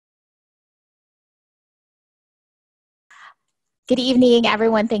Good evening,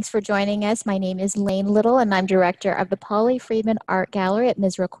 everyone. Thanks for joining us. My name is Lane Little, and I'm director of the Pauly Friedman Art Gallery at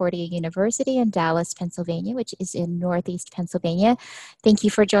Misericordia University in Dallas, Pennsylvania, which is in Northeast Pennsylvania. Thank you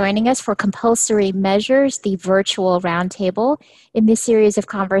for joining us for Compulsory Measures, the virtual roundtable. In this series of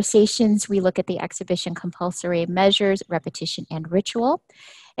conversations, we look at the exhibition Compulsory Measures, Repetition and Ritual.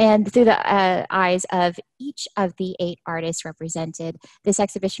 And through the eyes of each of the 8 artists represented, this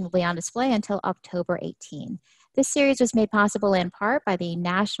exhibition will be on display until October 18. This series was made possible in part by the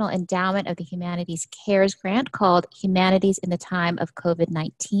National Endowment of the Humanities CARES grant called Humanities in the Time of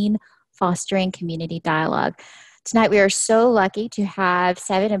COVID-19, Fostering Community Dialogue. Tonight, we are so lucky to have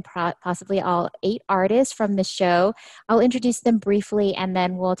 7 and possibly all 8 artists from the show. I'll introduce them briefly, and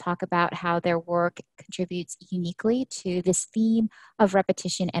then we'll talk about how their work contributes uniquely to this theme of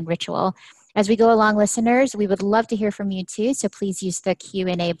repetition and ritual. As we go along, listeners, we would love to hear from you too, so please use the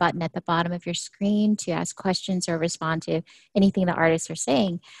Q&A button at the bottom of your screen to ask questions or respond to anything the artists are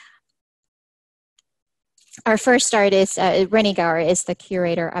saying. Our first artist, Reni Gower, is the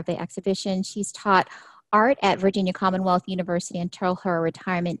curator of the exhibition. She's taught art at Virginia Commonwealth University until her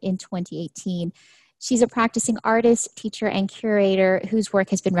retirement in 2018. She's a practicing artist, teacher, and curator whose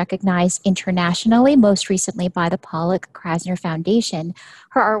work has been recognized internationally, most recently by the Pollock-Krasner Foundation.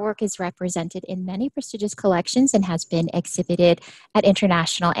 Her artwork is represented in many prestigious collections and has been exhibited at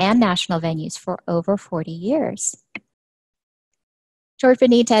international and national venues for over 40 years. Jorge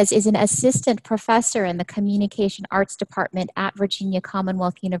Benitez is an assistant professor in the Communication Arts Department at Virginia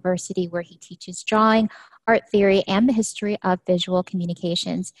Commonwealth University, where he teaches drawing, art theory, and the history of visual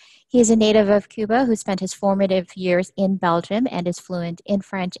communications. He is a native of Cuba who spent his formative years in Belgium and is fluent in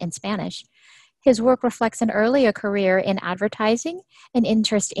French and Spanish. His work reflects an earlier career in advertising, an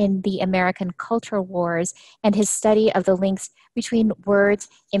interest in the American culture wars, and his study of the links between words,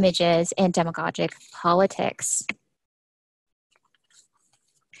 images, and demagogic politics.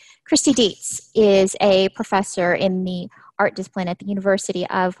 Kristy Deetz is a professor in the art discipline at the University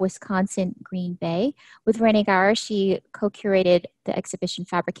of Wisconsin-Green Bay. With Reni Gower, she co-curated the exhibition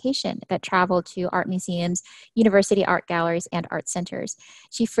Fabrication that traveled to art museums, university art galleries, and art centers.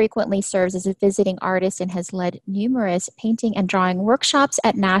 She frequently serves as a visiting artist and has led numerous painting and drawing workshops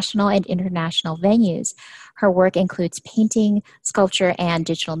at national and international venues. Her work includes painting, sculpture, and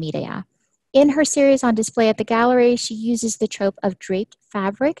digital media. In her series on display at the gallery, she uses the trope of draped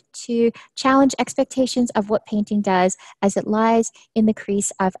fabric to challenge expectations of what painting does as it lies in the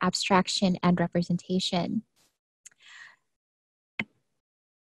crease of abstraction and representation.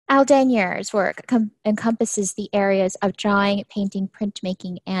 Al Danier's work encompasses the areas of drawing, painting,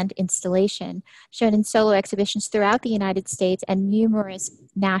 printmaking, and installation, shown in solo exhibitions throughout the United States and numerous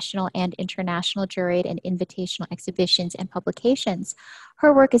national and international juried and invitational exhibitions and publications.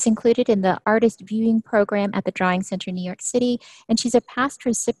 Her work is included in the Artist Viewing Program at the Drawing Center, New York City, and she's a past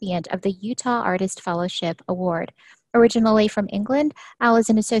recipient of the Utah Artist Fellowship Award. Originally from England, Al is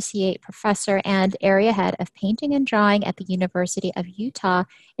an associate professor and area head of painting and drawing at the University of Utah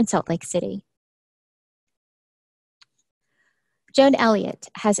in Salt Lake City. Joan Elliott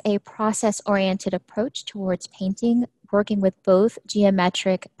has a process-oriented approach towards painting, working with both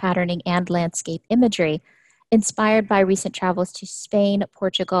geometric patterning and landscape imagery. Inspired by recent travels to Spain,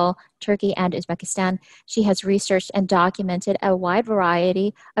 Portugal, Turkey, and Uzbekistan, she has researched and documented a wide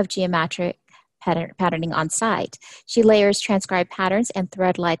variety of geometric patterning on site. She layers transcribed patterns and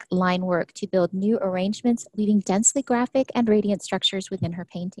thread-like line work to build new arrangements, leaving densely graphic and radiant structures within her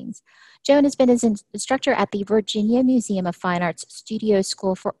paintings. Joan has been an instructor at the Virginia Museum of Fine Arts Studio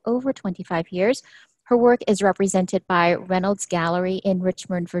School for over 25 years. Her work is represented by Reynolds Gallery in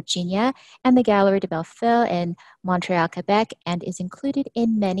Richmond, Virginia, and the Galerie de Belleville in Montreal, Quebec, and is included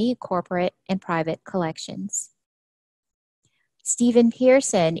in many corporate and private collections. Stephen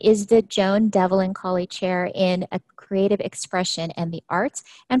Pearson is the Joan Devlin Colley Chair in Creative Expression and the Arts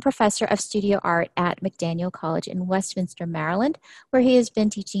and Professor of Studio Art at McDaniel College in Westminster, Maryland, where he has been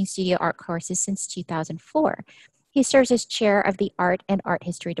teaching studio art courses since 2004. He serves as chair of the Art and Art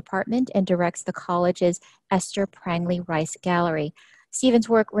History Department and directs the college's Esther Prangley Rice Gallery. Stephen's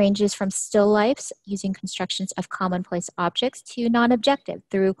work ranges from still lifes using constructions of commonplace objects to non-objective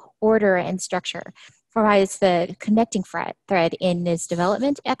through order and structure. Provides the connecting thread in his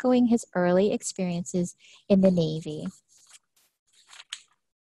development, echoing his early experiences in the Navy.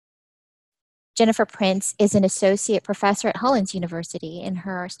 Jennifer Printz is an associate professor at Hollins University. In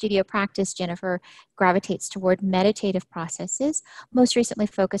her studio practice, Jennifer gravitates toward meditative processes, most recently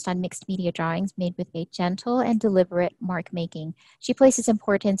focused on mixed media drawings made with a gentle and deliberate mark making. She places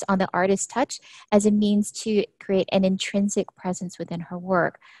importance on the artist's touch as a means to create an intrinsic presence within her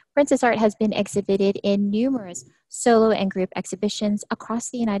work. Printz's art has been exhibited in numerous solo and group exhibitions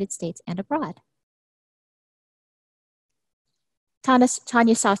across the United States and abroad.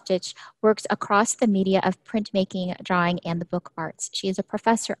 Tanja Softić works across the media of printmaking, drawing, and the book arts. She is a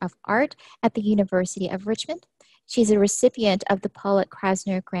professor of art at the University of Richmond. She's a recipient of the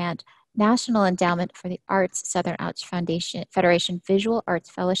Pollock-Krasner Grant National Endowment for the Arts Southern Arts Federation Visual Arts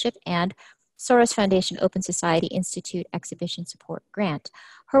Fellowship and Soros Foundation Open Society Institute Exhibition Support Grant.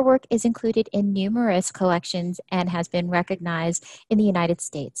 Her work is included in numerous collections and has been recognized in the United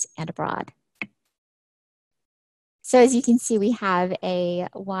States and abroad. So as you can see, we have a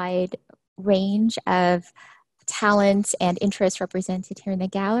wide range of talents and interests represented here in the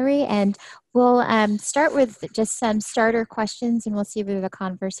gallery. And we'll start with just some starter questions and we'll see where the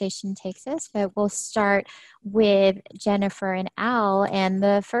conversation takes us. But we'll start with Jennifer and Al. And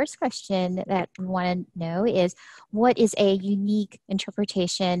the first question that we want to know is, what is a unique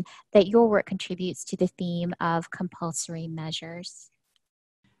interpretation that your work contributes to the theme of compulsory measures?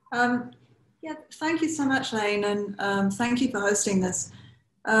 Yeah, thank you so much, Lane, and thank you for hosting this.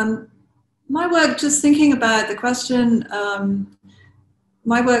 My work, just thinking about the question,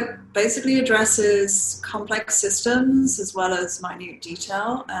 my work basically addresses complex systems as well as minute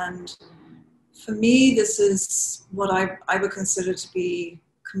detail, and for me, this is what I would consider to be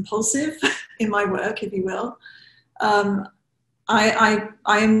compulsive in my work, if you will. I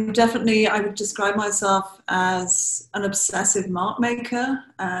am definitely, I would describe myself as an obsessive mark maker,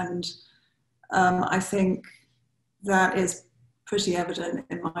 and I think that is pretty evident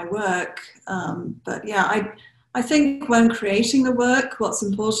in my work. But yeah, I think when creating a work, what's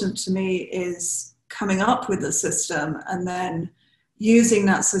important to me is coming up with a system and then using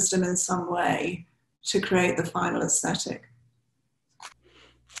that system in some way to create the final aesthetic.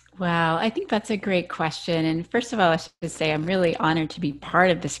 Wow, I think that's a great question. And first of all, I should say I'm really honored to be part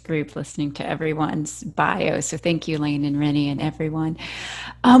of this group, listening to everyone's bio. So thank you, Lane and Reni and everyone.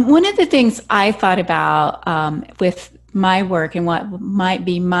 One of the things I thought about with my work and what might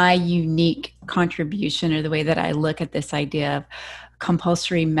be my unique contribution, or the way that I look at this idea of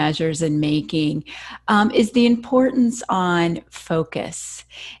compulsory measures in making, is the importance on focus,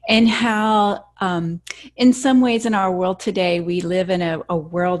 and how in some ways in our world today, we live in a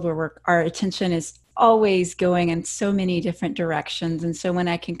world where our attention is always going in so many different directions. And so when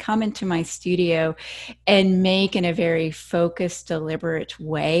I can come into my studio and make in a very focused, deliberate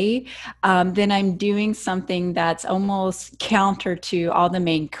way, then I'm doing something that's almost counter to all the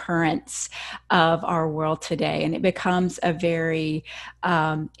main currents of our world today. And it becomes a very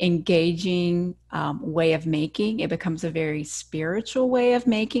engaging way of making. It becomes a very spiritual way of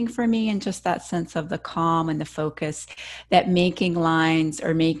making for me, and just that sense of the calm and the focus that making lines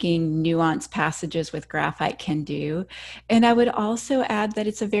or making nuanced passages with graphite can do. And I would also add that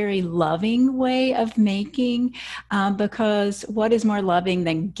it's a very loving way of making, because what is more loving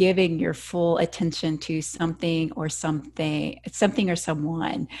than giving your full attention to something or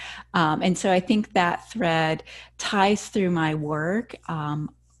someone? And so I think that thread ties through my work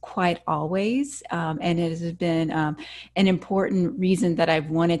quite always, and it has been an important reason that I've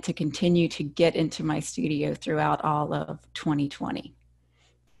wanted to continue to get into my studio throughout all of 2020.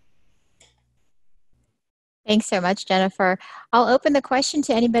 Thanks so much, Jennifer. I'll open the question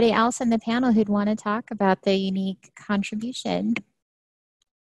to anybody else on the panel who'd want to talk about the unique contribution.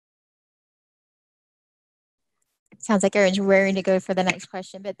 Sounds like everyone's raring to go for the next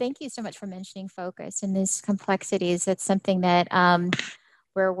question, but thank you so much for mentioning focus and these complexities. That's something that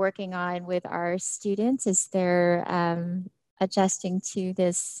we're working on with our students as they're adjusting to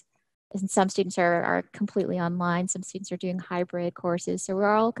this. And some students are completely online. Some students are doing hybrid courses. So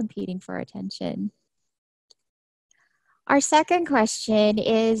we're all competing for attention. Our second question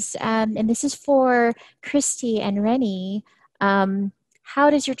is, and this is for Kristy and Reni, how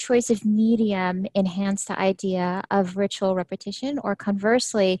does your choice of medium enhance the idea of ritual repetition? Or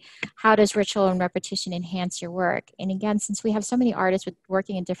conversely, how does ritual and repetition enhance your work? And again, since we have so many artists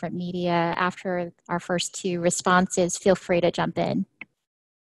working in different media, after our first two responses, feel free to jump in.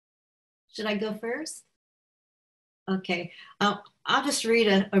 Should I go first? Okay, I'll just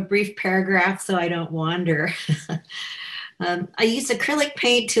read a brief paragraph so I don't wander. I use acrylic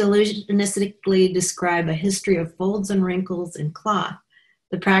paint to illusionistically describe a history of folds and wrinkles in cloth.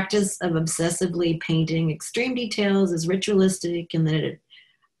 The practice of obsessively painting extreme details is ritualistic in that it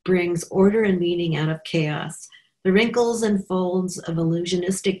brings order and meaning out of chaos. The wrinkles and folds of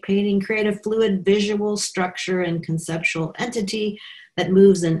illusionistic painting create a fluid visual structure and conceptual entity that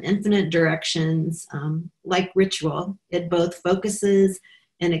moves in infinite directions. Like ritual, it both focuses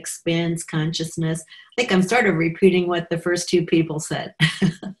and expands consciousness. I think I'm sort of repeating what the first two people said.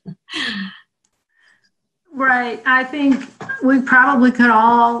 Right. I think we probably could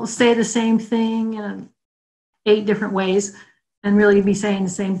all say the same thing in 8 different ways and really be saying the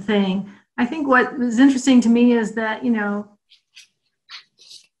same thing. I think what was interesting to me is that,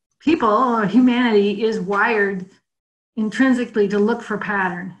 people or humanity is wired intrinsically to look for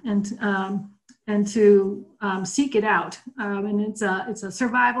pattern and to seek it out. And it's a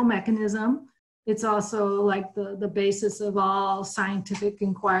survival mechanism. It's also like the basis of all scientific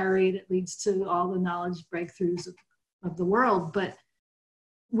inquiry that leads to all the knowledge breakthroughs of the world. But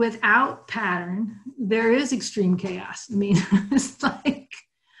without pattern, there is extreme chaos. I mean, it's like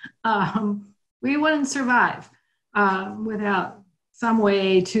we wouldn't survive without some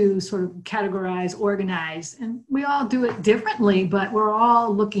way to sort of categorize, organize. And we all do it differently, but we're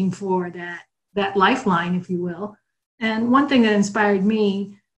all looking for that lifeline, if you will. And one thing that inspired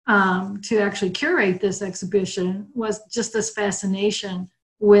me to actually curate this exhibition was just this fascination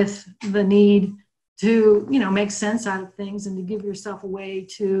with the need to, make sense out of things and to give yourself a way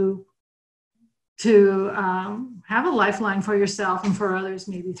to have a lifeline for yourself and for others,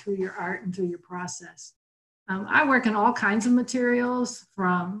 maybe through your art and through your process. I work in all kinds of materials,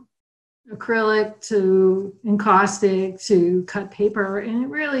 from acrylic to encaustic to cut paper, and it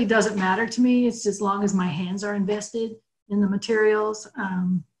really doesn't matter to me. It's just as long as my hands are invested in the materials,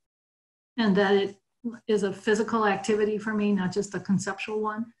 and that it is a physical activity for me, not just a conceptual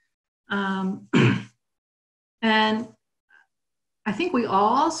one. And I think we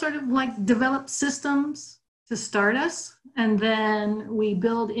all sort of like develop systems to start us, and then we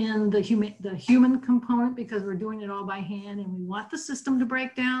build in the human component because we're doing it all by hand and we want the system to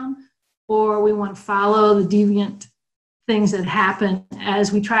break down, or we want to follow the deviant things that happen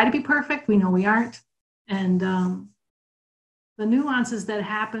as we try to be perfect. We know we aren't. And the nuances that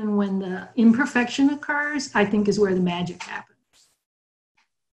happen when the imperfection occurs, I think, is where the magic happens.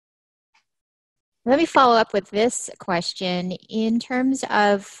 Let me follow up with this question. In terms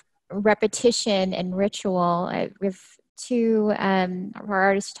of repetition and ritual, we've two of our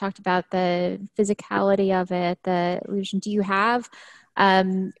artists talked about the physicality of it, the illusion. Do you have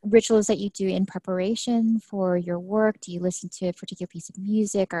rituals that you do in preparation for your work? Do you listen to a particular piece of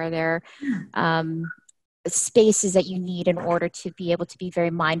music? Are there spaces that you need in order to be able to be very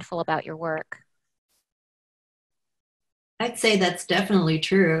mindful about your work? I'd say that's definitely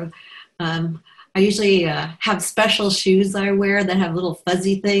true. I usually have special shoes I wear that have little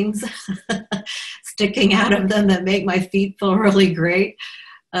fuzzy things sticking out of them that make my feet feel really great.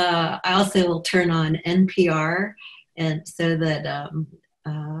 I also will turn on NPR, and so that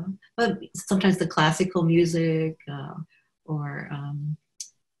but sometimes the classical music or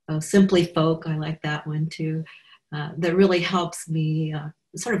simply folk, I like that one too. That really helps me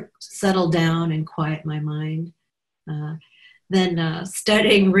sort of settle down and quiet my mind. Then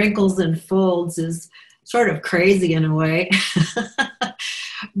studying wrinkles and folds is sort of crazy in a way.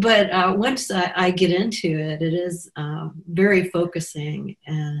 But once I get into it, it is very focusing.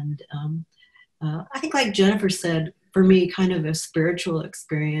 And I think, like Jennifer said, for me, kind of a spiritual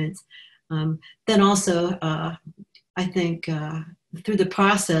experience. Then also, I think through the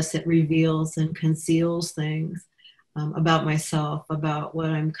process, it reveals and conceals things about myself, about what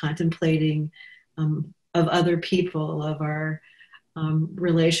I'm contemplating, of other people, of our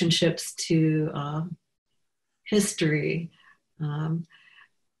relationships to history. One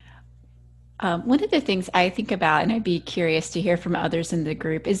of the things I think about, and I'd be curious to hear from others in the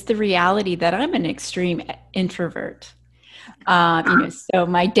group, is the reality that I'm an extreme introvert. So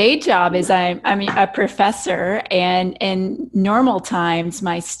my day job is I'm a professor, and in normal times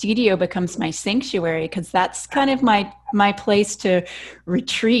my studio becomes my sanctuary because that's kind of my place to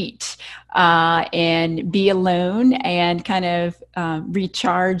retreat and be alone and kind of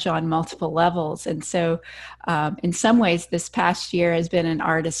recharge on multiple levels. And so in some ways this past year has been an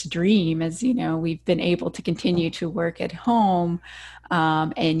artist's dream, as you know, we've been able to continue to work at home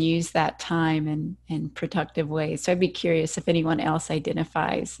and use that time in productive ways. So I'd be curious if anyone else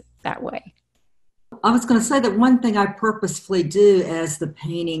identifies that way. I was going to say that one thing I purposefully do as the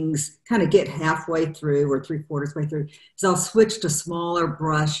paintings kind of get halfway through or 3/4 way through is I'll switch to smaller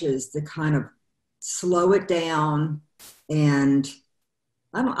brushes to kind of slow it down. And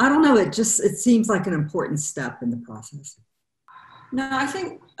I don't know, it seems like an important step in the process. No, I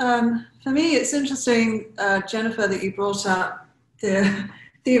think for me it's interesting, Jennifer, that you brought up the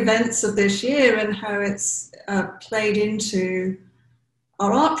the events of this year and how it's played into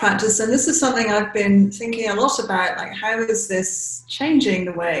our art practice. And this is something I've been thinking a lot about, like how is this changing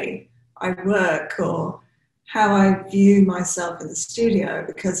the way I work or how I view myself in the studio,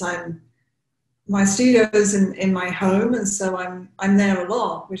 because my studio is in my home, and so I'm there a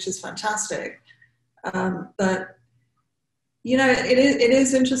lot, which is fantastic. But you know, it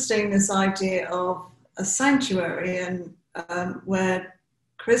is interesting, this idea of a sanctuary, and where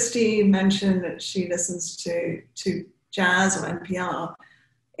Kristy mentioned that she listens to jazz or NPR.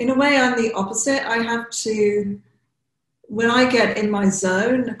 In a way, I'm the opposite. I have to, when I get in my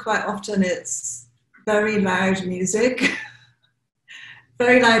zone, quite often it's very loud music,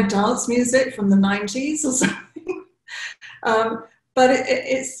 very loud dance music from the 90s or something. But it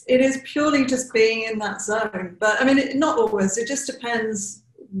is purely just being in that zone. But I mean, not always. It just depends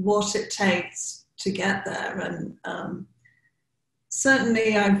what it takes to get there. And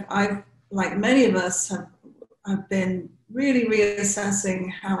certainly, I've like many of us have been really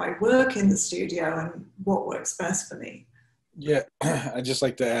reassessing how I work in the studio and what works best for me. Yeah, I'd just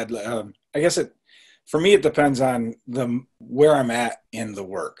like to add. I guess for me it depends on where I'm at in the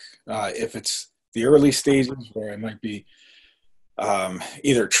work. If it's the early stages where I might be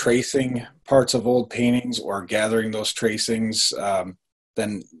either tracing parts of old paintings or gathering those tracings,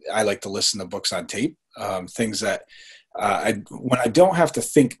 then I like to listen to books on tape, things that when I don't have to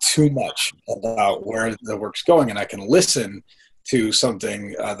think too much about where the work's going and I can listen to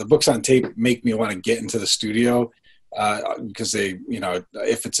something, the books on tape make me want to get into the studio because they, you know,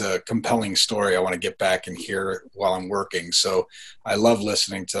 if it's a compelling story, I want to get back and hear it while I'm working. So I love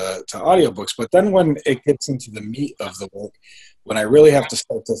listening to audiobooks. But then when it gets into the meat of the work, when I really have to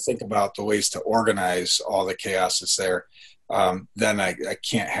start to think about the ways to organize all the chaos that's there, then I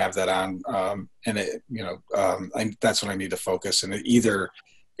can't have that on. And it, you know, that's when I need to focus. And it either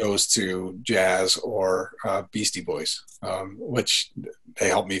goes to jazz or Beastie Boys, which they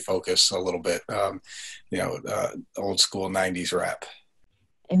help me focus a little bit. You know, old school 90s rap.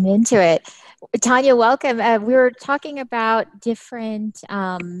 I'm into it. Tanja, welcome. We were talking about different,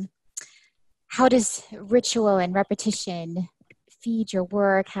 how does ritual and repetition feed your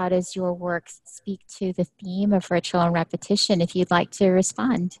work? How does your work speak to the theme of ritual and repetition? If you'd like to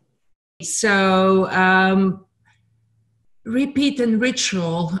respond. So, repeat and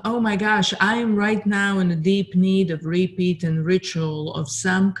ritual. Oh my gosh, I am right now in a deep need of repeat and ritual of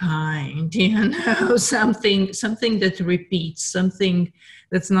some kind, you know, something that repeats, something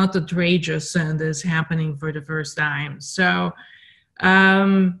that's not outrageous and is happening for the first time. So,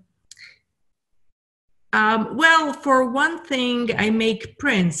 well, for one thing, I make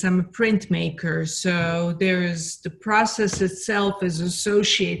prints. I'm a printmaker, so there's the process itself is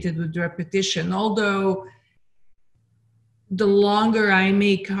associated with repetition. Although the longer I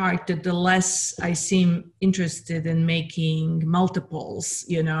make art, the less I seem interested in making multiples.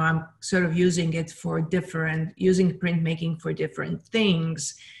 You know, I'm sort of using printmaking for different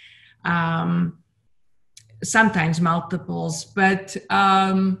things. Sometimes multiples, but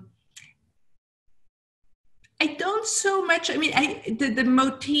I don't so much. I mean, the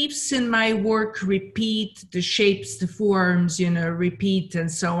motifs in my work repeat, the shapes, the forms, you know, repeat and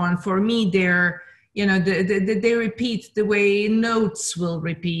so on. For me, they're, you know, they repeat the way notes will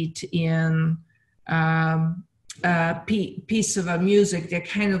repeat in a piece of a music. They're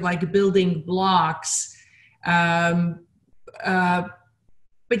kind of like building blocks. But,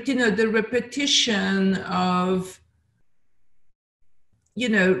 you know, the repetition of, you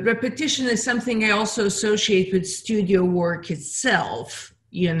know, repetition is something I also associate with studio work itself,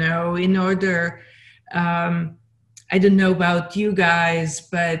 you know, in order, I don't know about you guys,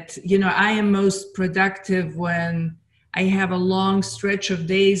 but, you know, I am most productive when I have a long stretch of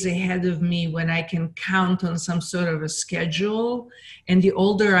days ahead of me when I can count on some sort of a schedule. And the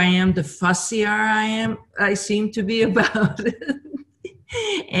older I am, the fussier I seem to be about it.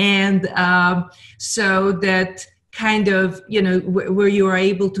 And so that kind of, you know, where you are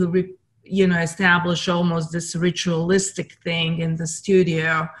able to, you know, establish almost this ritualistic thing in the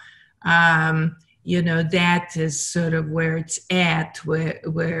studio, you know, that is sort of where it's at,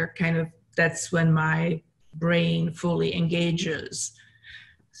 where kind of that's when my brain fully engages.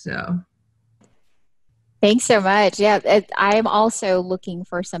 So. Thanks so much. Yeah, I am also looking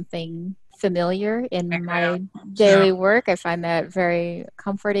for something familiar in my daily work. I find that very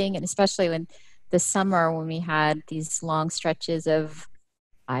comforting, and especially when this summer when we had these long stretches of,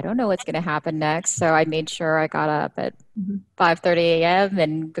 I don't know what's going to happen next. So I made sure I got up at 5:30 a.m.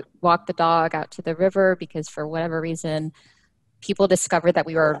 and walked the dog out to the river because for whatever reason, people discovered that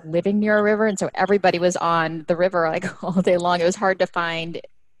we were living near a river. And so everybody was on the river like all day long. It was hard to find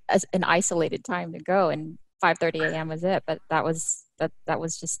an isolated time to go, and 5:30 a.m. was it. But that was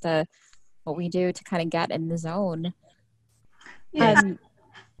just what we do to kind of get in the zone. Yeah.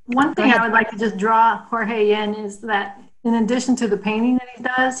 One thing I would like to just draw Jorge in is that in addition to the painting that he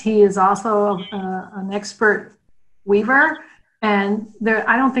does, he is also an expert weaver. And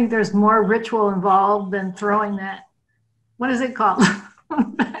I don't think there's more ritual involved than throwing that. What is it called?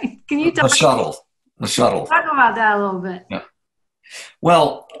 Can you talk? The shuttle. Talk about that a little bit. Yeah.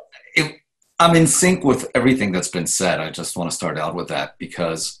 Well, I'm in sync with everything that's been said. I just want to start out with that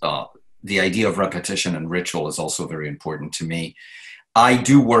because the idea of repetition and ritual is also very important to me. I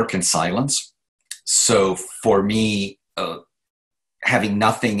do work in silence. So for me, having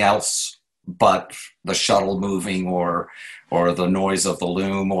nothing else but the shuttle moving or the noise of the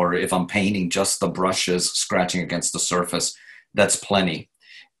loom, or if I'm painting just the brushes scratching against the surface, that's plenty.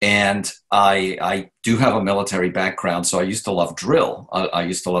 And I do have a military background, so I used to love drill. I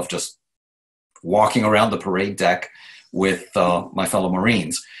used to love just walking around the parade deck with my fellow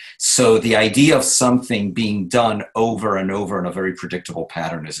Marines. So the idea of something being done over and over in a very predictable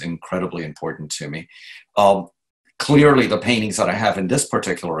pattern is incredibly important to me. Clearly, the paintings that I have in this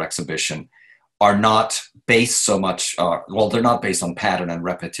particular exhibition are not based so much, they're not based on pattern and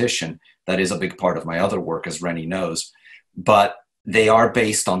repetition. That is a big part of my other work, as Reni knows, but they are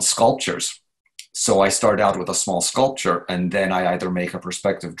based on sculptures. So I start out with a small sculpture, and then I either make a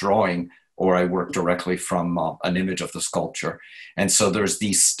perspective drawing or I work directly from an image of the sculpture. And so there's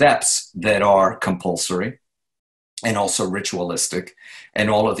these steps that are compulsory and also ritualistic, and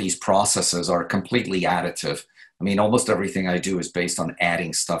all of these processes are completely additive. I mean, almost everything I do is based on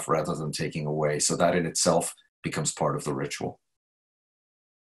adding stuff rather than taking away. So that in itself becomes part of the ritual.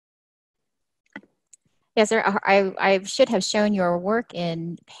 Yes, I should have shown your work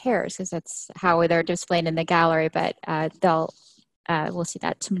in pairs because that's how they're displayed in the gallery, but we'll see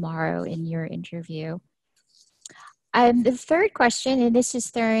that tomorrow in your interview. The third question, and this is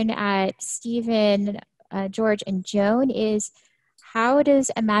thrown at Stephen, George, and Joan, is how does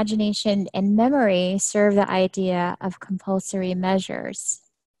imagination and memory serve the idea of compulsory measures?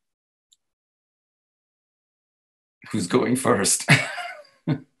 Who's going first?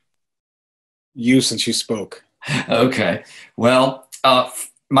 You, since you spoke. Okay. Well,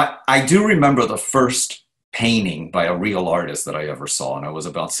 I do remember the first painting by a real artist that I ever saw, and I was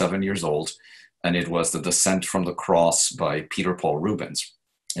about 7 years old, and it was The Descent from the Cross by Peter Paul Rubens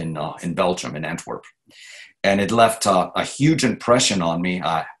in Belgium, in Antwerp. And it left a huge impression on me.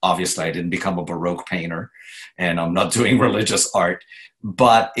 Obviously, I didn't become a Baroque painter, and I'm not doing religious art,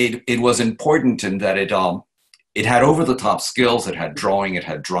 but it was important in that it had over-the-top skills, it had drawing, it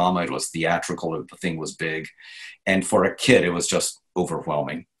had drama, it was theatrical, the thing was big. And for a kid, it was just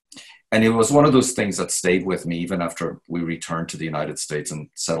overwhelming. And it was one of those things that stayed with me even after we returned to the United States and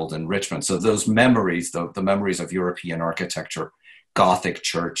settled in Richmond. So those memories, the memories of European architecture, Gothic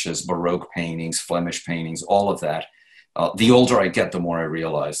churches, Baroque paintings, Flemish paintings, all of that, the older I get, the more I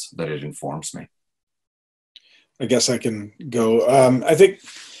realize that it informs me. I guess I can go. I think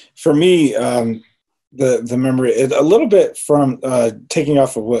for me, the memory, a little bit from taking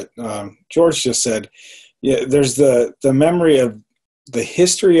off of what George just said, yeah, there's the memory of the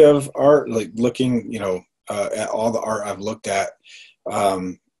history of art, like looking, at all the art I've looked at,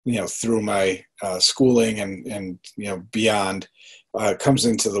 through my schooling and beyond, comes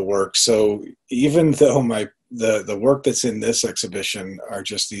into the work. So even though the work that's in this exhibition are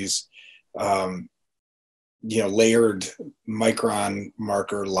just these, layered micron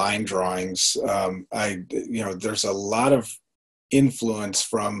marker line drawings, there's a lot of influence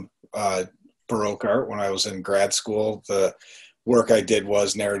from Baroque art. When I was in grad school, the work I did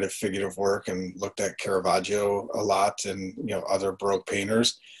was narrative figurative work and looked at Caravaggio a lot and other Baroque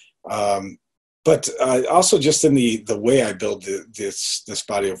painters. But also just in the way I build this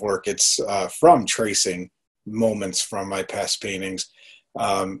body of work, it's from tracing moments from my past paintings.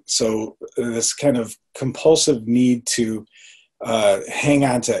 So this kind of compulsive need to hang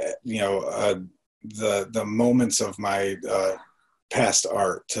on to the moments of my past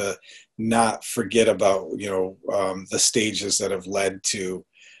art, to not forget about the stages that have led to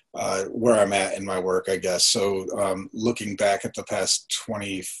where I'm at in my work, I guess. So looking back at the past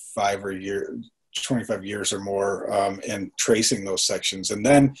 25 years or more, and tracing those sections, and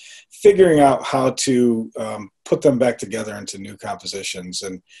then figuring out how to put them back together into new compositions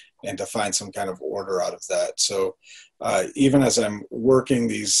and to find some kind of order out of that. So even as I'm working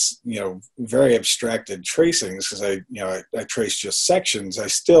these very abstracted tracings, because I trace just sections, I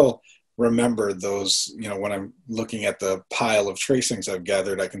still remember those, when I'm looking at the pile of tracings I've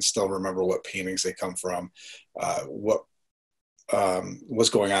gathered, I can still remember what paintings they come from, what was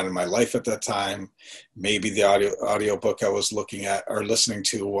going on in my life at that time, maybe the audio book I was looking at or listening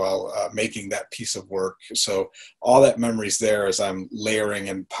to while making that piece of work. So all that memory's there as I'm layering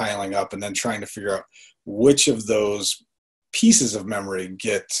and piling up and then trying to figure out which of those pieces of memory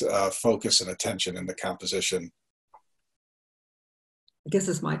get focus and attention in the composition. I guess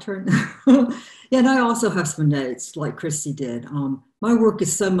it's my turn. Yeah, and I also have some notes like Kristy did. My work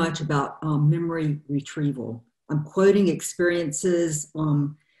is so much about memory retrieval. I'm quoting experiences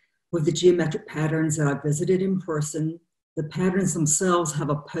with the geometric patterns that I visited in person. The patterns themselves have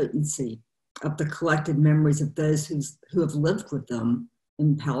a potency of the collected memories of those who have lived with them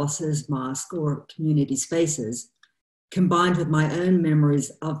in palaces, mosques, or community spaces, combined with my own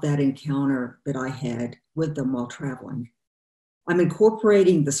memories of that encounter that I had with them while traveling. I'm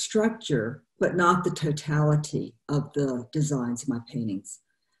incorporating the structure, but not the totality of the designs of my paintings.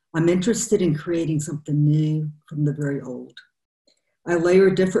 I'm interested in creating something new from the very old. I layer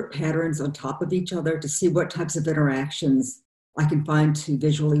different patterns on top of each other to see what types of interactions I can find to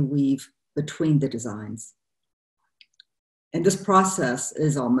visually weave between the designs. And this process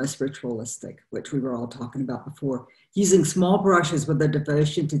is almost ritualistic, which we were all talking about before, using small brushes with a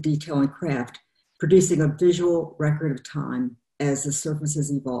devotion to detail and craft, producing a visual record of time as the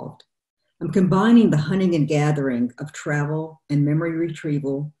surfaces evolved. I'm combining the hunting and gathering of travel and memory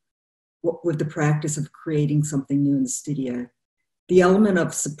retrieval with the practice of creating something new in the studio. The element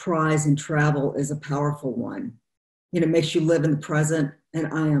of surprise in travel is a powerful one. It makes you live in the present,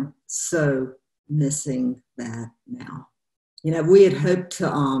 and I am so missing that now. We had hoped to,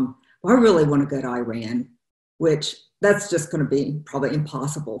 I really want to go to Iran, which that's just going to be probably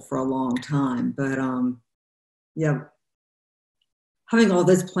impossible for a long time. But yeah, having all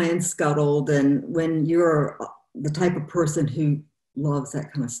those plans scuttled, and when you're the type of person who loves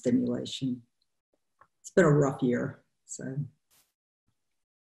that kind of stimulation, it's been a rough year. So,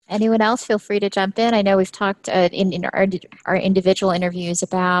 anyone else, feel free to jump in. I know we've talked in our individual interviews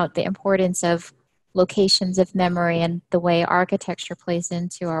about the importance of locations of memory and the way architecture plays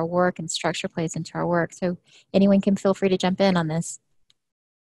into our work and structure plays into our work. So anyone can feel free to jump in on this.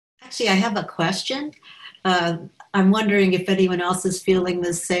 Actually, I have a question. I'm wondering if anyone else is feeling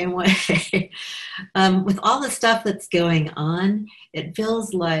the same way. With all the stuff that's going on, it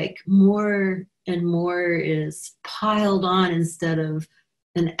feels like more and more is piled on instead of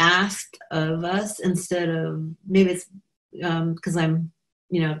and asked of us, instead of, maybe it's because I'm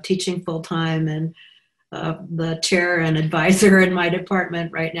teaching full time and the chair and advisor in my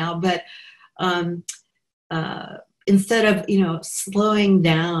department right now, but instead of slowing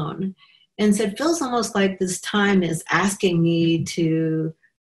down. And so it feels almost like this time is asking me to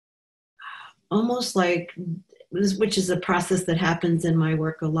almost like, which is a process that happens in my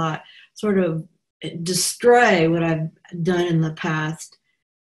work a lot, sort of destroy what I've done in the past,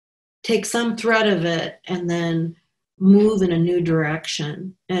 take some thread of it, and then move in a new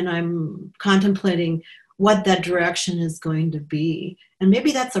direction. And I'm contemplating what that direction is going to be. And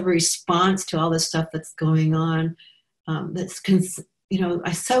maybe that's a response to all this stuff that's going on.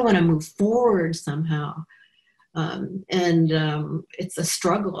 I so want to move forward somehow. It's a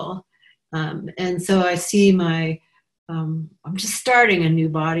struggle. And so I see I'm just starting a new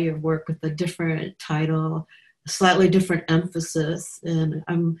body of work with a different title, a slightly different emphasis. And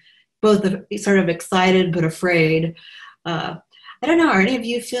I'm both sort of excited but afraid. I don't know, are any of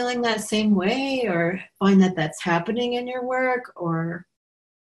you feeling that same way, or find that that's happening in your work, or?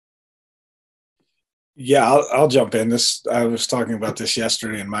 Yeah, I'll jump in. I was talking about this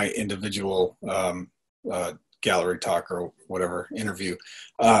yesterday in my individual gallery talk or whatever interview.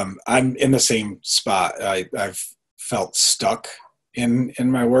 I'm in the same spot. I've felt stuck in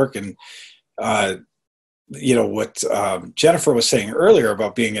my work, and what Jennifer was saying earlier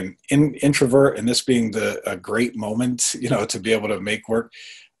about being an introvert and this being a great moment, to be able to make work.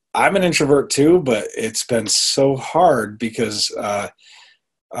 I'm an introvert too, but it's been so hard because,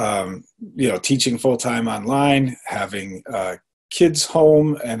 teaching full-time online, having kids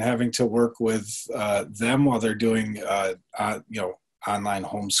home and having to work with them while they're doing, online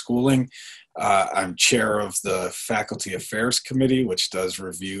homeschooling. I'm chair of the Faculty Affairs Committee, which does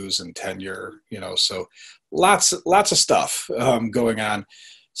reviews and tenure, so lots of stuff going on.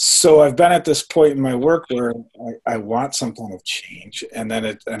 So I've been at this point in my work where I want some kind of change, and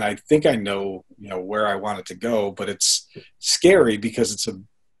I think I know, where I want it to go, but it's scary because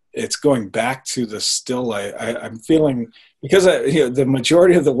it's going back to the still. I'm feeling, because the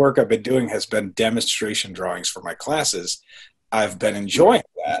majority of the work I've been doing has been demonstration drawings for my classes. I've been enjoying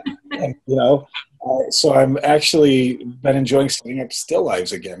that, and, So I'm actually been enjoying setting up still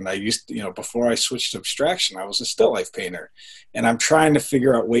lifes again. I used to, before I switched to abstraction, I was a still life painter. And I'm trying to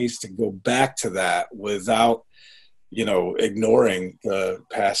figure out ways to go back to that without, ignoring the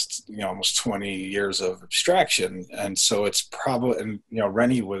past, almost 20 years of abstraction. And so it's probably, and,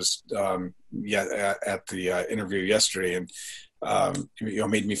 Reni was at the interview yesterday, and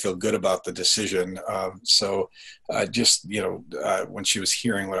made me feel good about the decision. When she was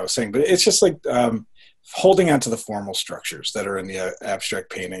hearing what I was saying, but it's just like holding on to the formal structures that are in the abstract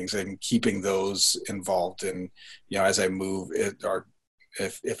paintings and keeping those involved in, as I move it, or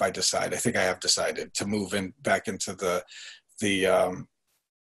if I decide, I think I have decided to move back into the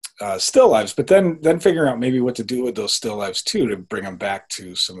still lives, but then figuring out maybe what to do with those still lives too, to bring them back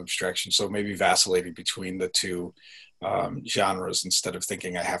to some abstraction. So maybe vacillating between the two genres instead of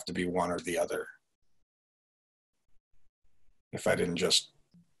thinking I have to be one or the other. If I didn't just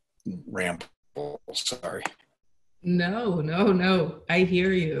ramble, sorry. No. I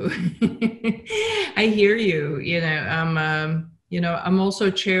hear you. I hear you. I'm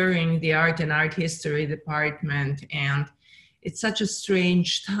also chairing the art and art history department, and it's such a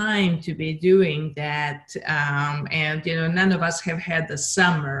strange time to be doing that. And none of us have had the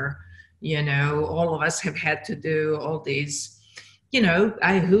summer. All of us have had to do all these,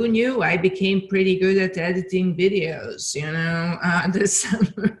 who knew I became pretty good at editing videos, this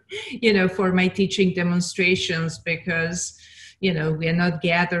summer, for my teaching demonstrations, because, we're not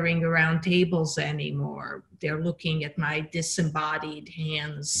gathering around tables anymore. They're looking at my disembodied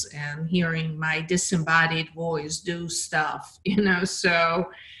hands and hearing my disembodied voice do stuff,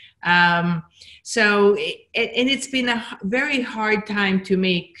 So it's been a very hard time to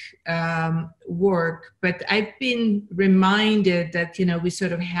make work, but I've been reminded that, we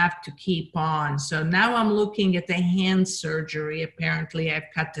sort of have to keep on. So now I'm looking at the hand surgery. Apparently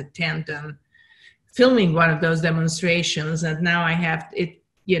I've cut a tendon filming one of those demonstrations, and now I have it,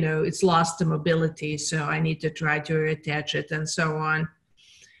 it's lost the mobility. So I need to try to reattach it and so on.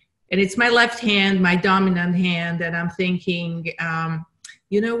 And it's my left hand, my dominant hand. And I'm thinking,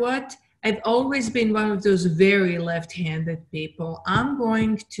 you know what? I've always been one of those very left-handed people. I'm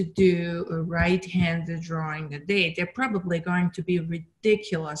going to do a right-handed drawing a day. They're probably going to be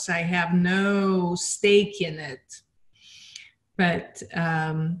ridiculous. I have no stake in it. But,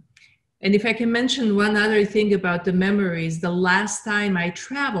 and if I can mention one other thing about the memories, the last time I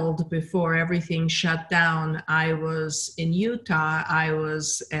traveled before everything shut down, I was in Utah. I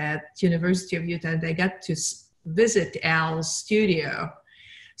was at University of Utah, and I got to visit Al's studio.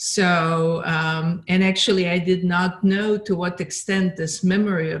 So, and actually I did not know to what extent this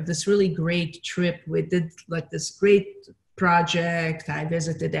memory of this really great trip, we did like this great project. I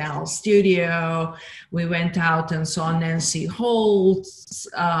visited Al's studio. We went out and saw Nancy Holt's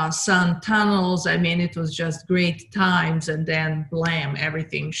Sun Tunnels. I mean, it was just great times, and then blam,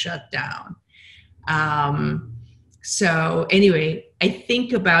 everything shut down. So anyway, I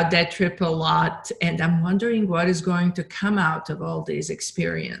think about that trip a lot, and I'm wondering what is going to come out of all these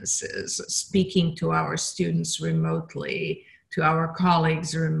experiences, speaking to our students remotely, to our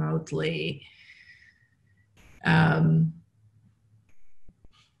colleagues remotely. Tanja,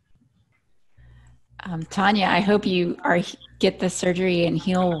 I hope you get the surgery and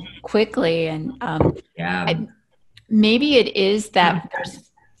heal quickly. And maybe it is that there's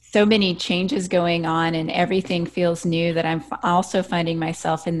so many changes going on and everything feels new that I'm also finding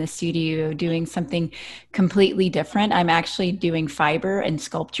myself in the studio doing something completely different. I'm actually doing fiber and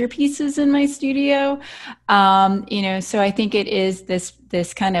sculpture pieces in my studio. So I think it is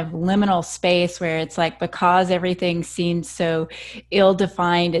this kind of liminal space where it's like, because everything seems so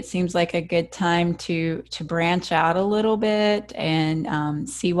ill-defined, it seems like a good time to branch out a little bit and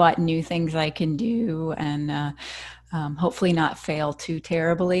see what new things I can do, and hopefully not fail too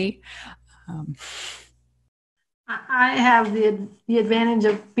terribly. I have the advantage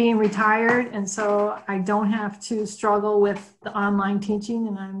of being retired, and so I don't have to struggle with the online teaching,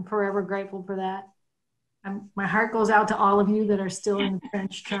 and I'm forever grateful for that. My heart goes out to all of you that are still in the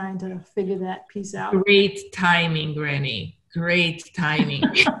trench trying to figure that piece out. Great timing, Reni. Great timing.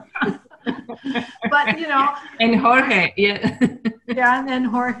 But, And Jorge, yeah. Yeah, and then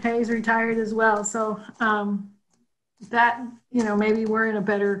Jorge's retired as well. So that, maybe we're in a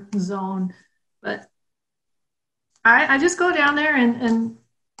better zone. But I just go down there and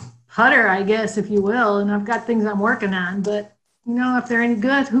putter, I guess, if you will. And I've got things I'm working on. But, if they're any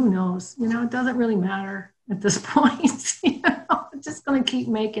good, who knows? It doesn't really matter at this point. I'm just going to keep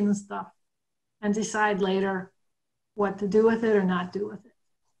making stuff and decide later what to do with it or not do with it.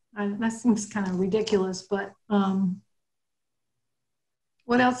 That seems kind of ridiculous, but we'll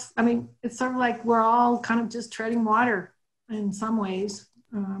what else? I mean, it's sort of like we're all kind of just treading water in some ways,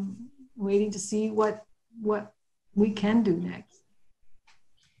 waiting to see what we can do next.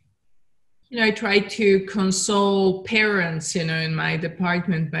 I try to console parents, in my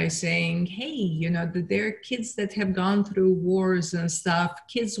department by saying, hey, there are kids that have gone through wars and stuff.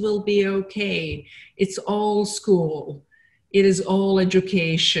 Kids will be okay. It's all school. It is all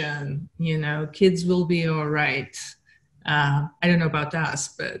education. Kids will be all right. I don't know about us,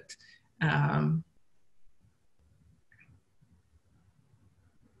 but yeah,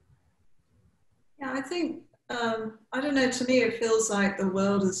 I think I don't know, to me it feels like the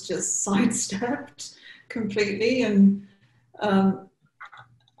world is just sidestepped completely, and 1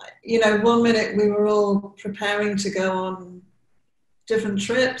 minute we were all preparing to go on different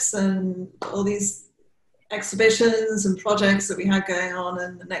trips and all these exhibitions and projects that we had going on,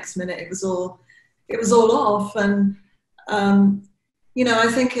 and the next minute it was all off. And I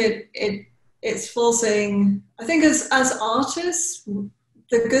think it's forcing, I think as artists,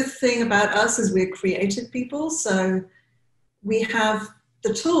 the good thing about us is we're creative people, so we have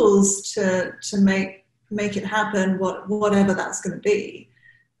the tools to make it happen, whatever that's going to be.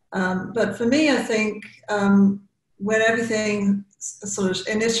 But for me, I think when everything sort of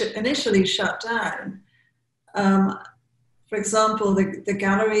initially shut down, for example, the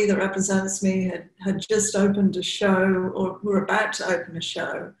gallery that represents me had just opened a show, or were about to open a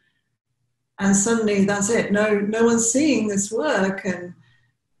show, and suddenly that's it. No one's seeing this work. And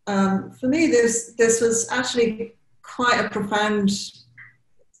for me, this was actually quite a profound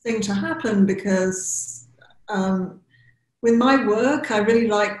thing to happen, because with my work, I really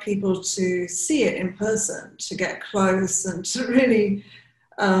like people to see it in person, to get close and to really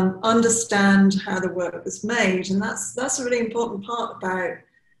understand how the work was made. And that's a really important part about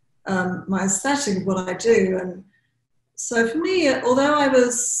my aesthetic of what I do. And so for me, although I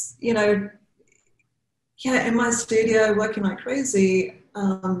was, in my studio working like crazy,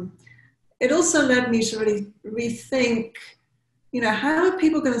 it also led me to really rethink, how are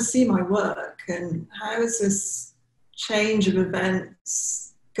people going to see my work, and how is this change of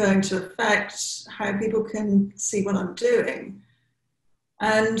events going to affect how people can see what I'm doing?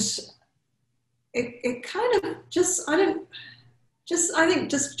 And it kind of I think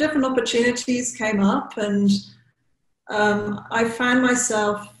just different opportunities came up, and I found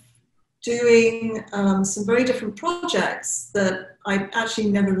myself doing some very different projects that I'd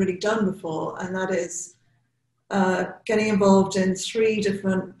actually never really done before, and that is getting involved in 3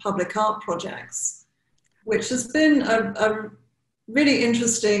 different public art projects, which has been a really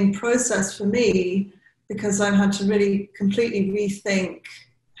interesting process for me, because I've had to really completely rethink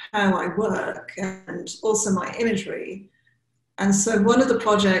how I work and also my imagery. And so one of the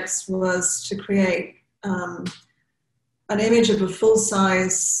projects was to create an image of a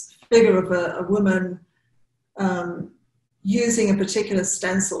full-size figure of a woman using a particular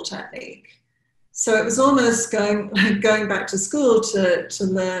stencil technique. So it was almost going back to school to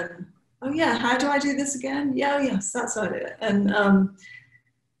learn, oh yeah, how do I do this again? Yes, that's how I do it.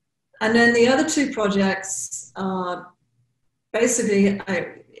 And then the other 2 projects basically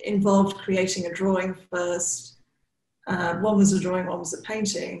involved creating a drawing first. One was a drawing, one was a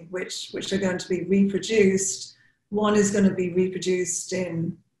painting, which are going to be reproduced. One is going to be reproduced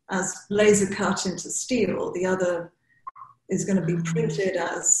as laser cut into steel. The other is going to be printed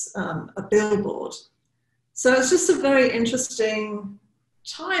as a billboard. So it's just a very interesting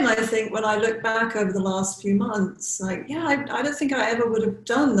time, I think, when I look back over the last few months. I don't think I ever would have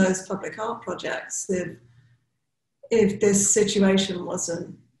done those public art projects if this situation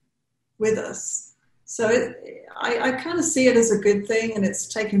wasn't with us. So I kind of see it as a good thing, and it's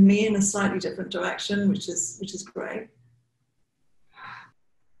taken me in a slightly different direction, which is great.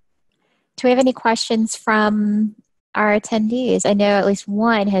 Do we have any questions from our attendees? I know at least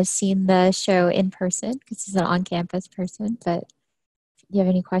one has seen the show in person, because he's an on-campus person, but do you have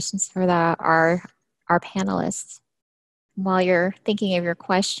any questions for our panelists? While you're thinking of your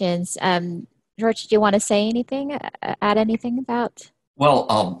questions, George, do you want to say anything, add anything about?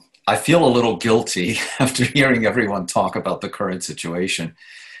 Well, I feel a little guilty after hearing everyone talk about the current situation,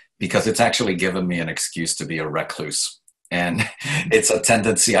 because it's actually given me an excuse to be a recluse. And it's a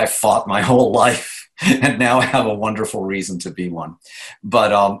tendency I fought my whole life, and now I have a wonderful reason to be one.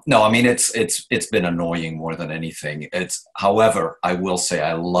 But no, I mean, it's been annoying more than anything. However, I will say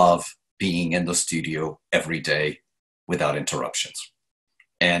I love being in the studio every day without interruptions.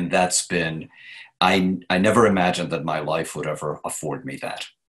 And that's been, I never imagined that my life would ever afford me that.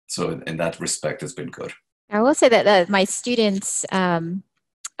 So in that respect, it's been good. I will say that my students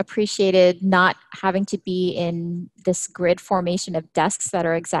appreciated not having to be in this grid formation of desks that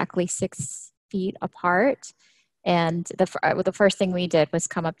are exactly 6 feet apart. And the first thing we did was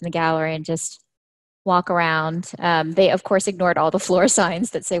come up in the gallery and just walk around. They, of course, ignored all the floor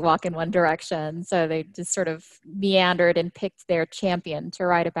signs that say walk in one direction. So they just sort of meandered and picked their champion to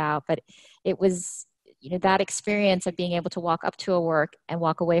write about. But it was, that experience of being able to walk up to a work and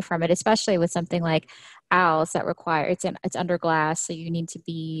walk away from it, especially with something like owls that require, it's under glass. So you need to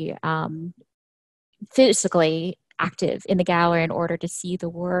be physically active in the gallery in order to see the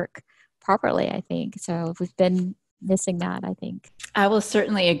work properly, I think. So we've been missing that, I think. I will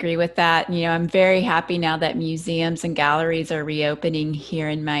certainly agree with that. I'm very happy now that museums and galleries are reopening here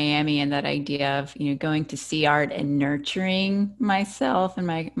in Miami, and that idea of, going to see art and nurturing myself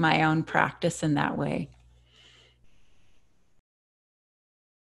and my own practice in that way.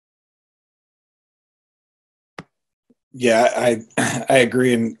 Yeah, I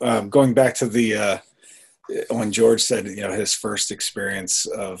agree. And going back to the when George said, his first experience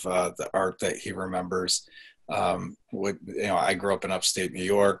of the art that he remembers. I grew up in upstate New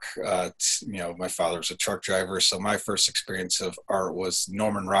York. My father's a truck driver, so my first experience of art was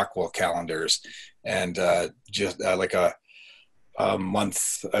Norman Rockwell calendars, and just like a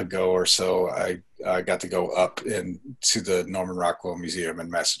month ago or so, I got to go up to the Norman Rockwell Museum in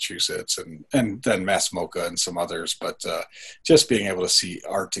Massachusetts, and then Mass MoCA and some others. But just being able to see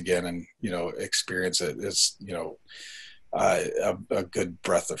art again and experience it is a good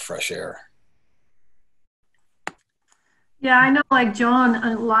breath of fresh air. Yeah, I know, like Joan,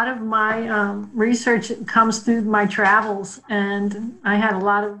 a lot of my research comes through my travels, and I had a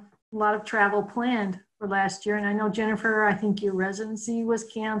lot of travel planned for last year. And I know, Jennifer, I think your residency was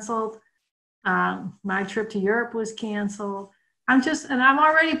canceled. My trip to Europe was canceled. I'm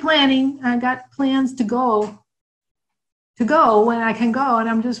already planning. I got plans to go when I can go. And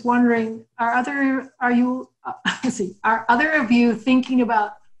I'm just wondering, are other of you thinking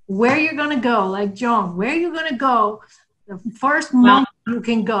about where you're going to go? Like Joan, where are you going to go the first month you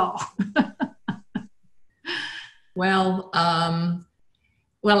can go?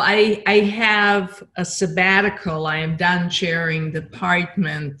 I have a sabbatical. I am done chairing the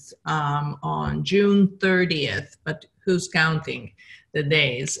department on June 30th, but who's counting the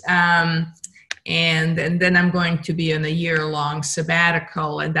days? And then I'm going to be on a year-long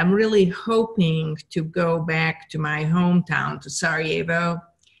sabbatical, and I'm really hoping to go back to my hometown, to Sarajevo,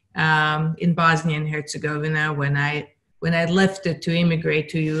 in Bosnia and Herzegovina. When I left it to immigrate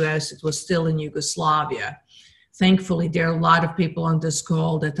to US, it was still in Yugoslavia. Thankfully, there are a lot of people on this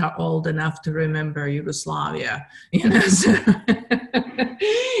call that are old enough to remember Yugoslavia,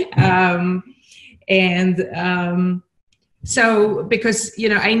 So because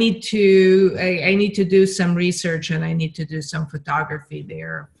I need to do some research, and I need to do some photography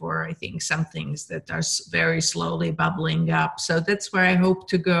there for, I think, some things that are very slowly bubbling up. So that's where I hope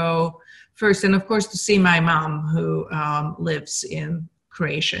to go first, and of course to see my mom, who lives in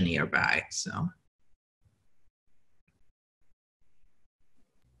Croatia nearby.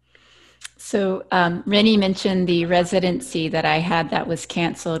 So Reni mentioned the residency that I had that was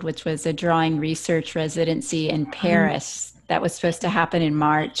canceled, which was a drawing research residency in Paris that was supposed to happen in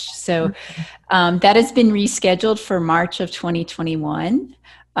March. So that has been rescheduled for March of 2021.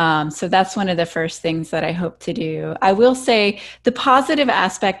 So that's one of the first things that I hope to do. I will say the positive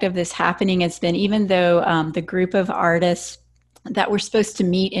aspect of this happening has been, even though the group of artists that we're supposed to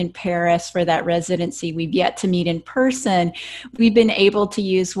meet in Paris for that residency, we've yet to meet in person, we've been able to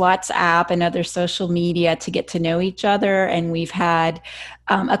use WhatsApp and other social media to get to know each other. And we've had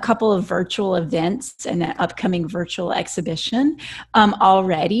a couple of virtual events and an upcoming virtual exhibition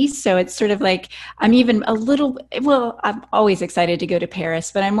already. So it's sort of like, I'm even I'm always excited to go to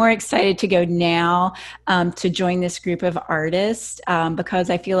Paris, but I'm more excited to go now to join this group of artists because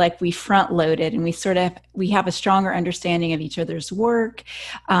I feel like we front loaded and we have a stronger understanding of each other's work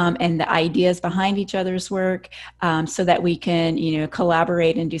and the ideas behind each other's work so that we can,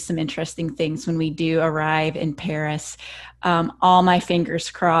 collaborate and do some interesting things when we do arrive in Paris. All my fingers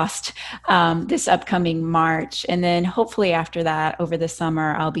crossed this upcoming March. And then hopefully after that, over the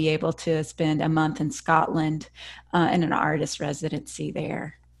summer, I'll be able to spend a month in Scotland in an artist residency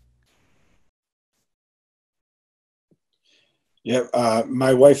there. Yeah,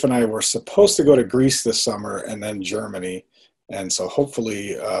 my wife and I were supposed to go to Greece this summer and then Germany. And so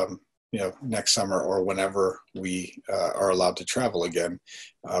hopefully, next summer or whenever we are allowed to travel again,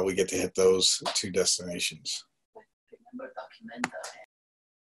 we get to hit those two destinations.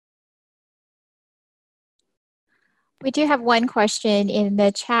 We do have one question in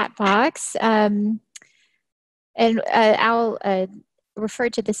the chat box, and I'll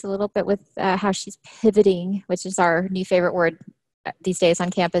referred to this a little bit with how she's pivoting, which is our new favorite word these days on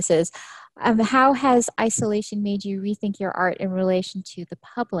campuses. How has isolation made you rethink your art in relation to the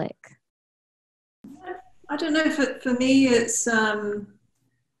public? I don't know, for me it's, I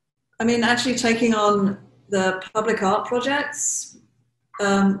mean, actually taking on the public art projects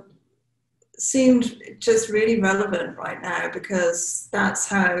seemed just really relevant right now, because that's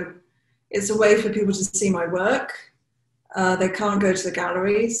how, it's a way for people to see my work. They can't go to the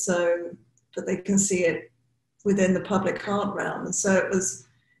gallery, but they can see it within the public art realm. And so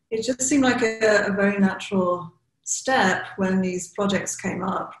it just seemed like a very natural step when these projects came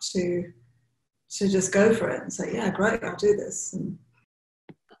up to just go for it and say, yeah, great, I'll do this. And,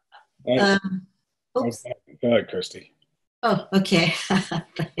 go ahead, Kristy. Oh, okay.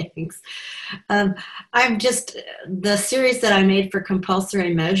 Thanks. I'm just, the series that I made for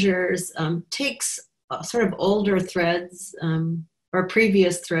Compulsory Measures takes sort of older threads or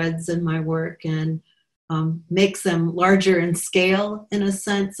previous threads in my work and makes them larger in scale in a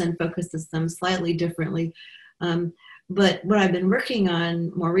sense and focuses them slightly differently. But what I've been working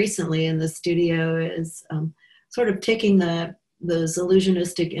on more recently in the studio is sort of taking those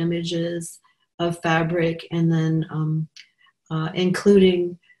illusionistic images of fabric and then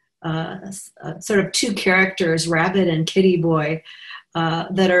including sort of two characters, Rabbit and Kitty Boy,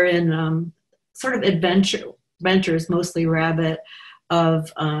 that are in sort of adventures, mostly Rabbit,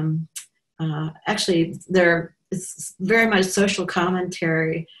 of actually it's very much social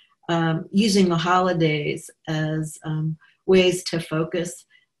commentary, using the holidays as ways to focus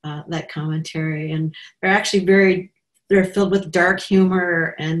that commentary. And they're filled with dark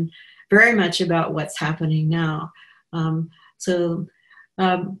humor and very much about what's happening now. So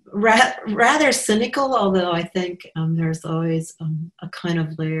rather cynical, although I think there's always a kind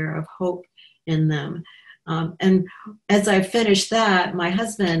of layer of hope in them. And as I finished that, my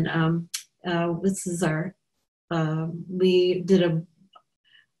husband, this is we did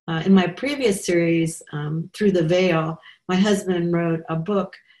in my previous series, Through the Veil, my husband wrote a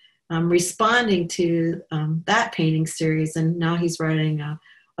book responding to that painting series, and now he's writing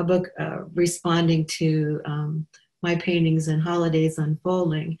a book responding to my paintings and Holidays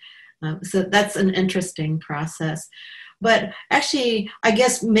Unfolding. So that's an interesting process. But actually, I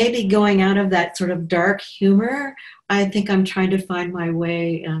guess maybe going out of that sort of dark humor, I think I'm trying to find my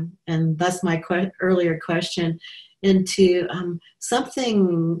way, and thus my earlier question, into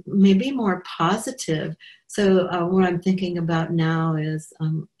something maybe more positive. So what I'm thinking about now is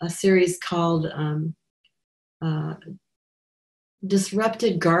a series called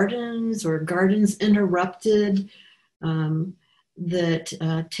Disrupted Gardens, or Gardens Interrupted,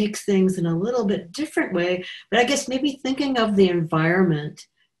 that takes things in a little bit different way, but I guess maybe thinking of the environment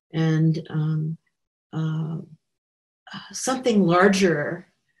and something larger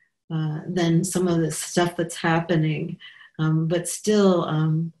than some of the stuff that's happening, but still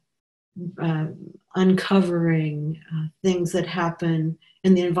uncovering things that happen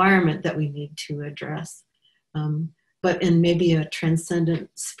in the environment that we need to address, but in maybe a transcendent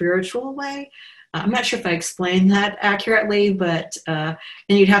spiritual way. I'm not sure if I explained that accurately, but and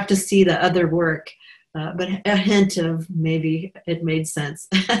you'd have to see the other work, but a hint of maybe it made sense.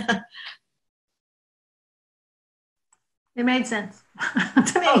 It made sense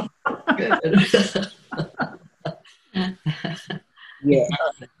to me. Yeah,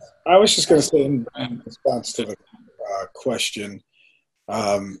 I was just going to say in response to the question,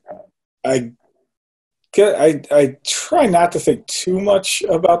 I try not to think too much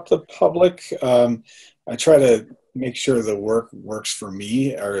about the public. I try to make sure the work works for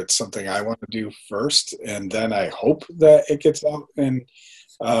me, or it's something I want to do first, and then I hope that it gets out and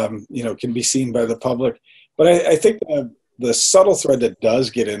can be seen by the public. But I think the subtle thread that does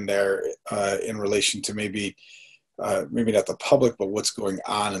get in there in relation to maybe not the public, but what's going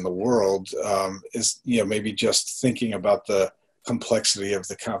on in the world is maybe just thinking about the complexity of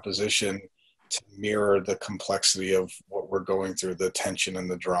the composition to mirror the complexity of what we're going through, the tension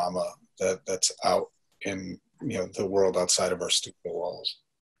and the drama that's out in the world outside of our studio walls.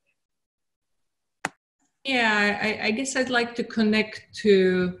 Yeah, I guess I'd like to connect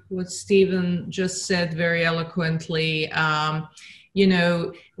to what Stephen just said very eloquently.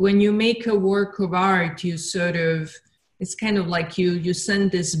 When you make a work of art, you sort of, it's kind of like you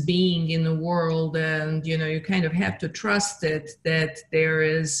send this being in the world, and you kind of have to trust it, that there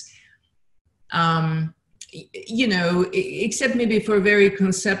is except maybe for very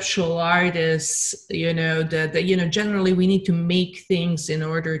conceptual artists, that generally we need to make things in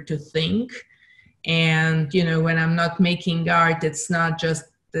order to think. And when I'm not making art, it's not just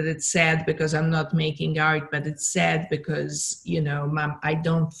that it's sad because I'm not making art, but it's sad because, you know, I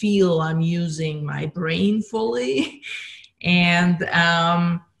don't feel I'm using my brain fully. And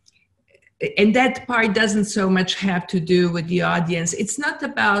that part doesn't so much have to do with the audience. It's not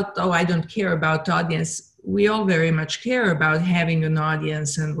about, oh, I don't care about audience. We all very much care about having an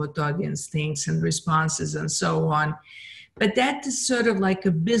audience and what the audience thinks and responses and so on. But that is sort of like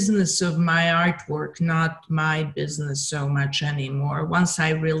a business of my artwork, not my business so much anymore. Once I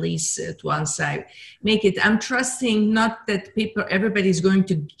release it, once I make it, I'm trusting not that everybody's going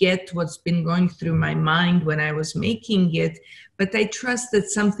to get what's been going through my mind when I was making it, but I trust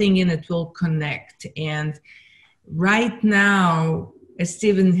that something in it will connect. And right now, as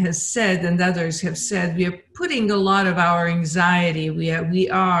Stephen has said and others have said, we are putting a lot of our anxiety, we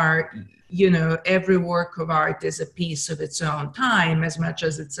are, you know, every work of art is a piece of its own time as much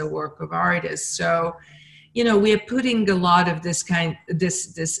as it's a work of artists. So, you know, we are putting a lot of this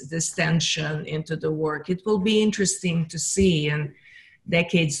tension into the work. It will be interesting to see in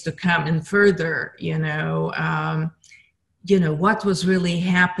decades to come and further, you know, what was really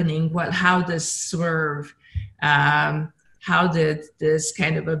happening, how this swerve, how did this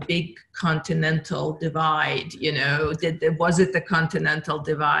kind of a big continental divide, you know, was it the continental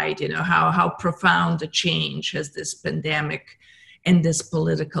divide, you know, how profound a change has this pandemic and this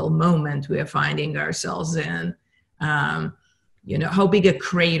political moment we are finding ourselves in, you know, how big a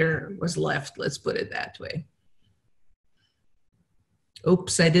crater was left, let's put it that way.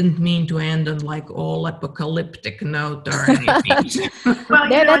 Oops, I didn't mean to end on like all apocalyptic note or anything.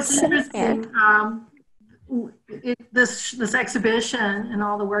 Well, you know, it's interesting. This exhibition and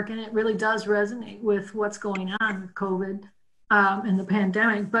all the work in it really does resonate with what's going on with COVID and the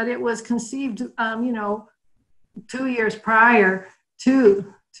pandemic. But it was conceived, you know, 2 years prior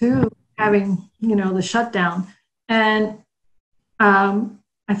to having, you know, the shutdown. And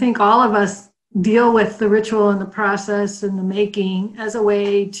I think all of us deal with the ritual and the process and the making as a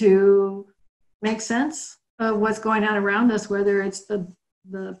way to make sense of what's going on around us, whether it's the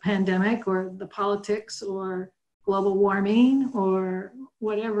pandemic or the politics or global warming or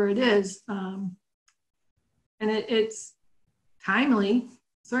whatever it is. And it's timely,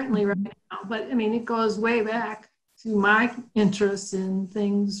 certainly right now, but I mean, it goes way back to my interest in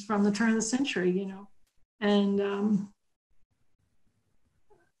things from the turn of the century, you know. And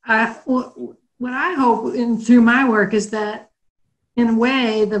what I hope through my work is that in a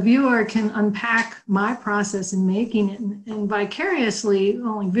way, the viewer can unpack my process in making it and vicariously,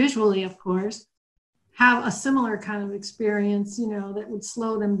 only visually, of course, have a similar kind of experience, you know, that would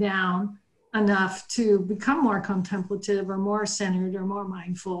slow them down enough to become more contemplative or more centered or more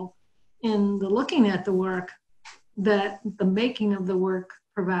mindful in the looking at the work that the making of the work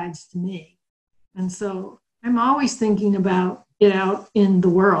provides to me. And so I'm always thinking about it out in the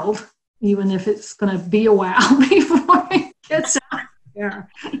world, even if it's going to be a while before it gets out there.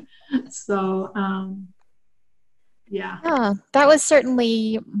 So, yeah, that was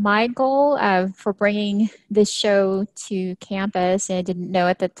certainly my goal for bringing this show to campus. And I didn't know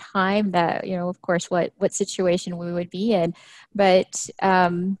at the time that, you know, of course, what situation we would be in, but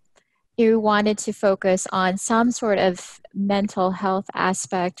you wanted to focus on some sort of mental health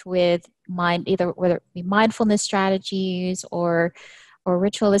aspect with either whether it be mindfulness strategies or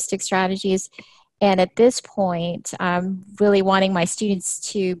ritualistic strategies. And at this point, I'm really wanting my students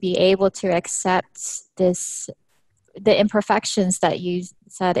to be able to accept the imperfections that you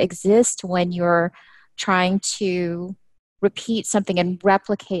said exist when you're trying to repeat something and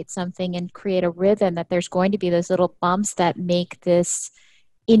replicate something and create a rhythm, that there's going to be those little bumps that make this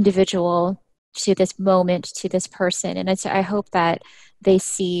individual to this moment, to this person. And I hope that they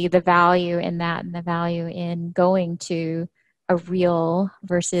see the value in that and the value in going to a real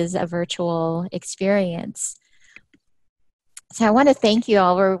versus a virtual experience. So I want to thank you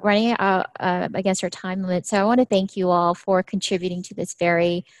all. We're running out against our time limit. So I want to thank you all for contributing to this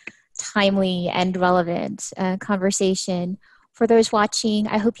very timely and relevant conversation. For those watching,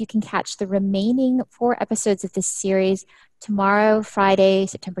 I hope you can catch the remaining 4 episodes of this series. Tomorrow, Friday,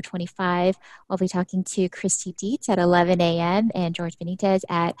 September 25, I'll be talking to Kristy Deetz at 11 a.m. and Jorge Benitez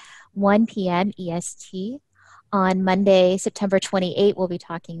at 1 p.m. EST. On Monday, September 28, we'll be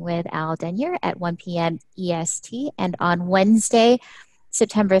talking with Al Denyer at 1 p.m. EST. And on Wednesday,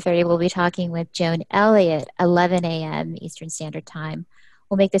 September 30, we'll be talking with Joan Elliott, 11 a.m. Eastern Standard Time.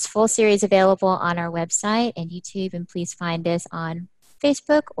 We'll make this full series available on our website and YouTube, and please find us on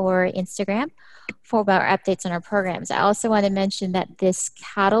Facebook or Instagram for our updates on our programs. I also want to mention that this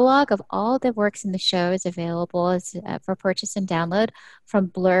catalog of all the works in the show is available for purchase and download from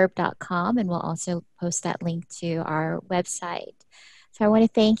blurb.com, and we'll also post that link to our website. So So I want to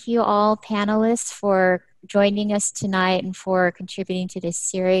thank you all panelists for joining us tonight and for contributing to this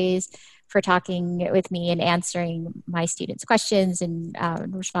series, for talking with me and answering my students' questions and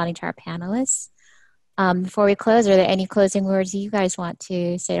responding to our panelists. Before we close, are there any closing words you guys want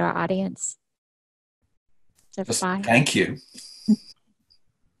to say to our audience? Thank you.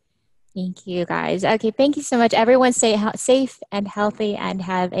 Thank you, guys. Okay, thank you so much. Everyone stay safe and healthy and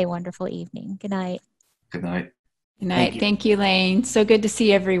have a wonderful evening. Good night. Good night. Good night. Thank you, Lane. So good to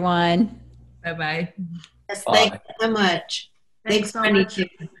see everyone. Bye-bye. Yes, thank you so much. Thanks so much. It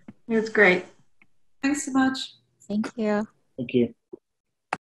was great. Thanks so much. Thank you. Thank you.